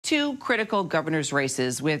two critical governor's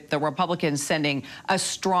races, with the Republicans sending a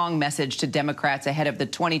strong message to Democrats ahead of the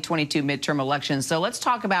 2022 midterm elections. So let's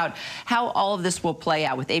talk about how all of this will play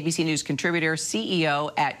out with ABC News contributor,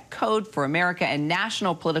 CEO at Code for America, and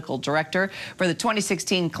national political director for the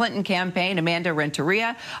 2016 Clinton campaign, Amanda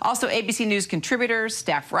Renteria. Also ABC News contributor,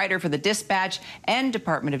 staff writer for the Dispatch, and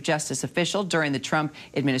Department of Justice official during the Trump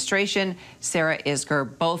administration, Sarah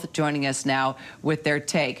Isgur, both joining us now with their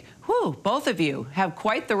take. Whew, both of you have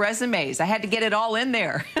quite the resumes. I had to get it all in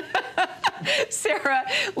there. Sarah,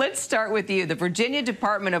 let's start with you. The Virginia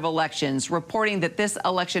Department of Elections reporting that this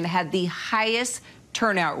election had the highest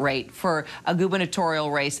turnout rate for a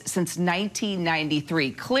gubernatorial race since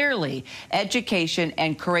 1993. Clearly, education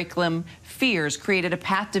and curriculum fears created a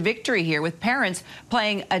path to victory here, with parents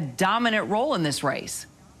playing a dominant role in this race.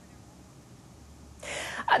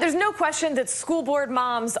 There's no question that school board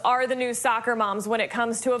moms are the new soccer moms when it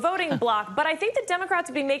comes to a voting bloc, but I think the Democrats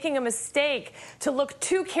would be making a mistake to look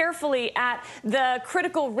too carefully at the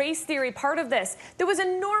critical race theory part of this. There was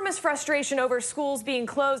enormous frustration over schools being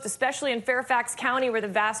closed, especially in Fairfax County, where the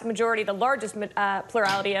vast majority, the largest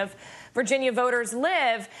plurality of Virginia voters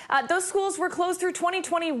live. Those schools were closed through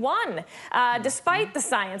 2021, despite the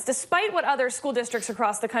science, despite what other school districts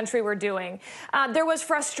across the country were doing. There was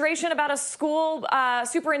frustration about a school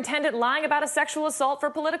superintendent lying about a sexual assault for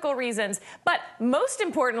political reasons. But most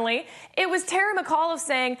importantly, it was Terry McAuliffe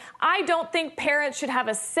saying, I don't think parents should have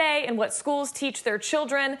a say in what schools teach their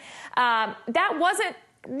children. That wasn't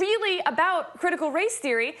really about critical race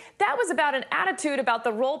theory. That was about an attitude about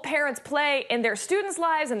the role parents play in their students'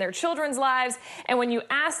 lives and their children's lives. And when you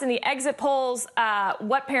asked in the exit polls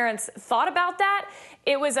what parents thought about that,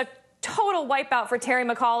 it was a total wipeout for Terry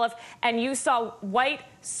McAuliffe, and you saw white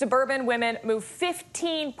suburban women move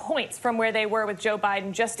 15 points from where they were with Joe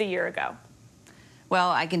Biden just a year ago. Well,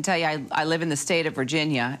 I can tell you, I live in the state of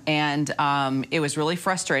Virginia, and it was really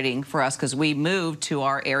frustrating for us because we moved to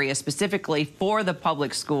our area specifically for the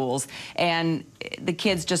public schools, and the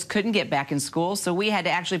kids just couldn't get back in school, so we had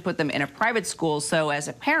to actually put them in a private school. So as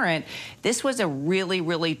a parent, this was a really,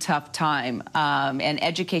 really tough time, and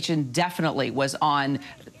education definitely was on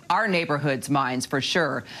our neighborhood's minds for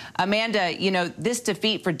sure. Amanda, you know, this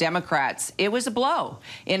defeat for Democrats, it was a blow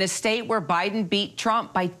in a state where Biden beat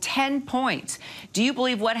Trump by 10 points. Do you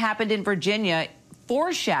believe what happened in Virginia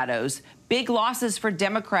foreshadows big losses for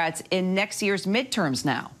Democrats in next year's midterms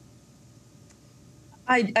now?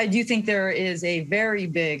 I do think there is a very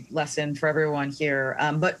big lesson for everyone here.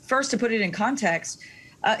 But first, to put it in context,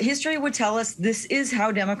 history would tell us this is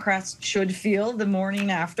how Democrats should feel the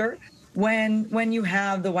morning after when you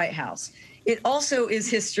have the White House. It also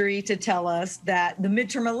is history to tell us that the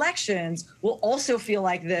midterm elections will also feel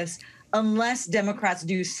like this unless Democrats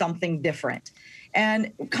do something different.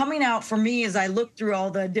 And coming out for me, as I look through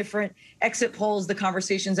all the different exit polls, the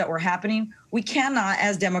conversations that were happening, we cannot,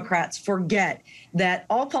 as Democrats, forget that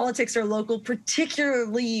all politics are local,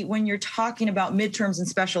 particularly when you're talking about midterms and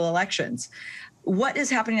special elections. What is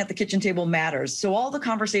happening at the kitchen table matters. So all the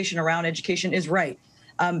conversation around education is right.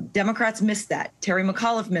 Democrats missed that. Terry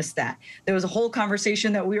McAuliffe missed that. There was a whole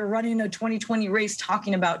conversation that we were running a 2020 race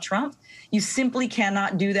talking about Trump. You simply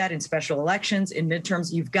cannot do that in special elections, in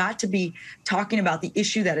midterms. You've got to be talking about the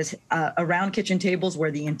issue that is around kitchen tables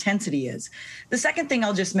where the intensity is. The second thing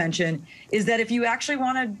I'll just mention is that if you actually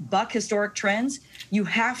want to buck historic trends, you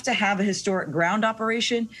have to have a historic ground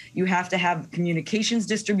operation. You have to have communications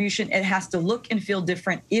distribution. It has to look and feel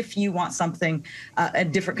different if you want something, a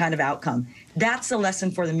different kind of outcome. That's the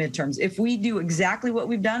lesson for the midterms. If we do exactly what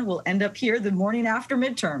we've done, we'll end up here the morning after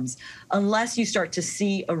midterms, unless you start to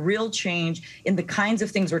see a real change in the kinds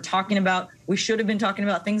of things we're talking about. We should have been talking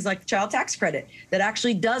about things like child tax credit that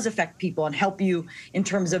actually does affect people and help you in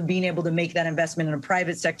terms of being able to make that investment in a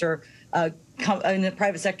private sector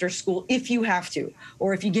school if you have to,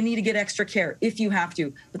 or if you need to get extra care if you have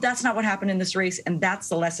to. But that's not what happened in this race, and that's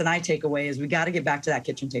the lesson I take away, is we got to get back to that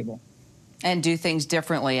kitchen table. And do things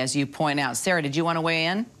differently, as you point out. Sarah, did you want to weigh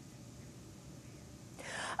in?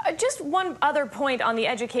 Just one other point on the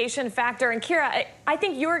education factor. And Kira, I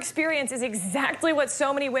think your experience is exactly what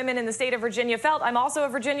so many women in the state of Virginia felt. I'm also a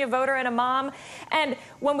Virginia voter and a mom. And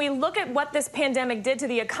when we look at what this pandemic did to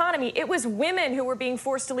the economy, it was women who were being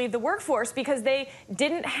forced to leave the workforce because they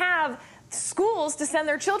didn't have schools to send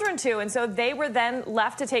their children to. And so they were then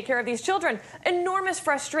left to take care of these children. Enormous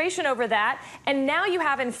frustration over that. And now you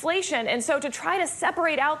have inflation. And so to try to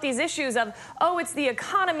separate out these issues of, oh, it's the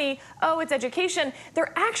economy, oh, it's education,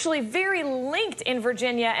 they're actually very linked in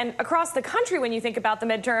Virginia and across the country when you think about the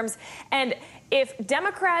midterms. And if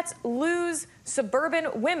Democrats lose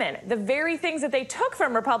suburban women, the very things that they took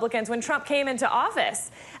from Republicans when Trump came into office,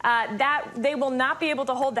 that they will not be able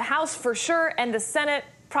to hold the House for sure, and the Senate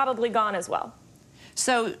probably gone as well.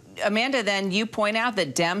 So, Amanda, then you point out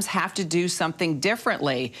that Dems have to do something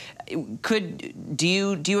differently. Do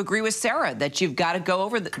you agree with Sarah that you've got to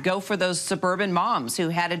go for those suburban moms who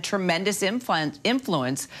had a tremendous influence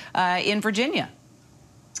in Virginia?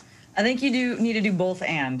 I think you do need to do both,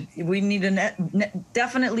 and we need to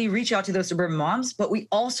definitely reach out to those suburban moms, but we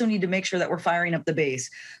also need to make sure that we're firing up the base.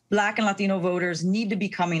 Black and Latino voters need to be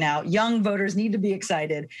coming out. Young voters need to be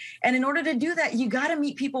excited. And in order to do that, you got to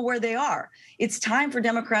meet people where they are. It's time for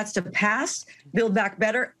Democrats to pass Build Back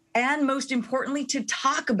Better, and most importantly, to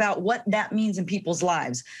talk about what that means in people's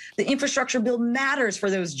lives. The infrastructure bill matters for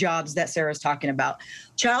those jobs that Sarah's talking about.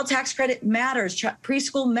 Child tax credit matters.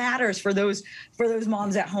 Preschool matters for those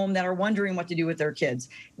moms at home that are wondering what to do with their kids.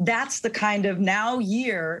 That's the kind of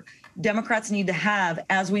year Democrats need to have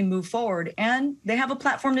as we move forward, and they have a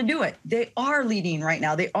platform to do it. They are leading right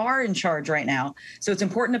now. They are in charge right now. So it's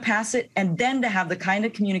important to pass it and then to have the kind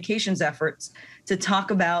of communications efforts to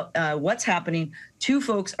talk about what's happening to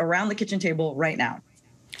folks around the kitchen table right now.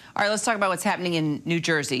 All right, let's talk about what's happening in New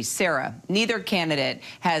Jersey. Sarah, neither candidate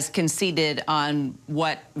has conceded on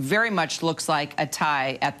what very much looks like a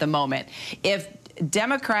tie at the moment. If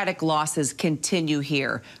Democratic losses continue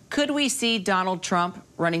here, could we see Donald Trump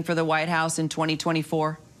running for the White House in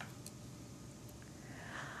 2024?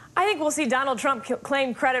 I think we'll see Donald Trump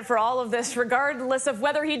claim credit for all of this, regardless of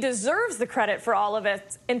whether he deserves the credit for all of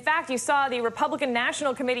it. In fact, you saw the Republican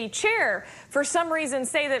National Committee chair, for some reason,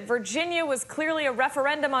 say that Virginia was clearly a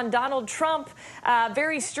referendum on Donald Trump.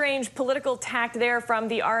 Very strange political tact there from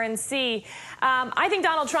the RNC. I think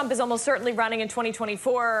Donald Trump is almost certainly running in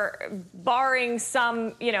 2024, barring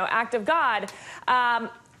some, act of God.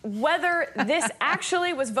 Whether this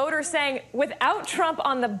actually was voters saying, without Trump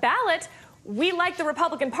on the ballot, we like the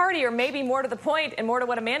Republican Party, or maybe more to the point and more to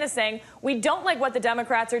what Amanda's saying, we don't like what the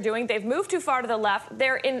Democrats are doing. They've moved too far to the left.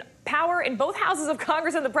 They're in power in both houses of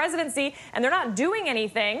Congress and the presidency, and they're not doing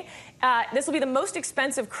anything. This will be the most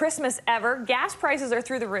expensive Christmas ever. Gas prices are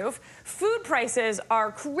through the roof. Food prices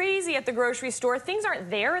are crazy at the grocery store. Things aren't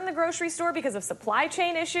there in the grocery store because of supply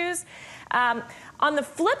chain issues. On the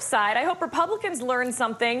flip side, I hope Republicans learn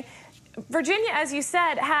something. Virginia, as you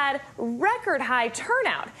said, had record high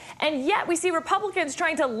turnout, and yet we see Republicans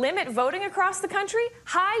trying to limit voting across the country.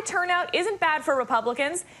 High turnout isn't bad for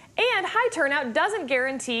Republicans, and high turnout doesn't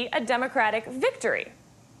guarantee a Democratic victory.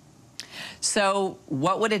 So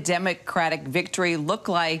what would a Democratic victory look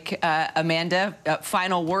like, Amanda?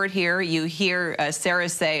 Final word here. You hear Sarah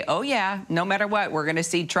say, oh, yeah, no matter what, we're going to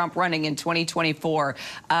see Trump running in 2024.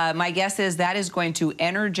 My guess is that is going to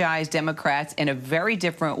energize Democrats in a very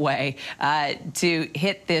different way to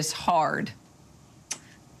hit this hard.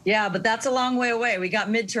 Yeah, but that's a long way away. We got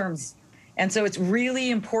midterms. And so it's really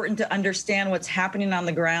important to understand what's happening on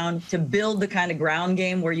the ground, to build the kind of ground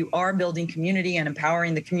game where you are building community and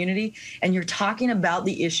empowering the community. And you're talking about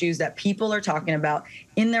the issues that people are talking about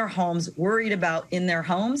in their homes, worried about in their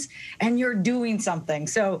homes, and you're doing something.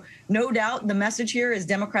 So no doubt the message here is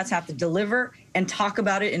Democrats have to deliver and talk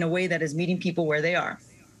about it in a way that is meeting people where they are.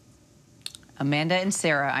 Amanda and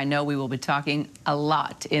Sarah, I know we will be talking a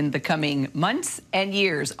lot in the coming months and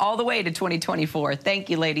years, all the way to 2024.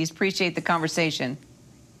 Thank you, ladies. Appreciate the conversation.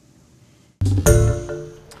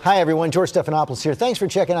 Hi, everyone. George Stephanopoulos here. Thanks for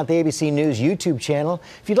checking out the ABC News YouTube channel.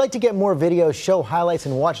 If you'd like to get more videos, show highlights,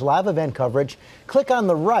 and watch live event coverage, click on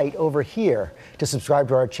the right over here to subscribe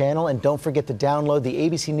to our channel. And don't forget to download the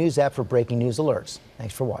ABC News app for breaking news alerts.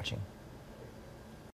 Thanks for watching.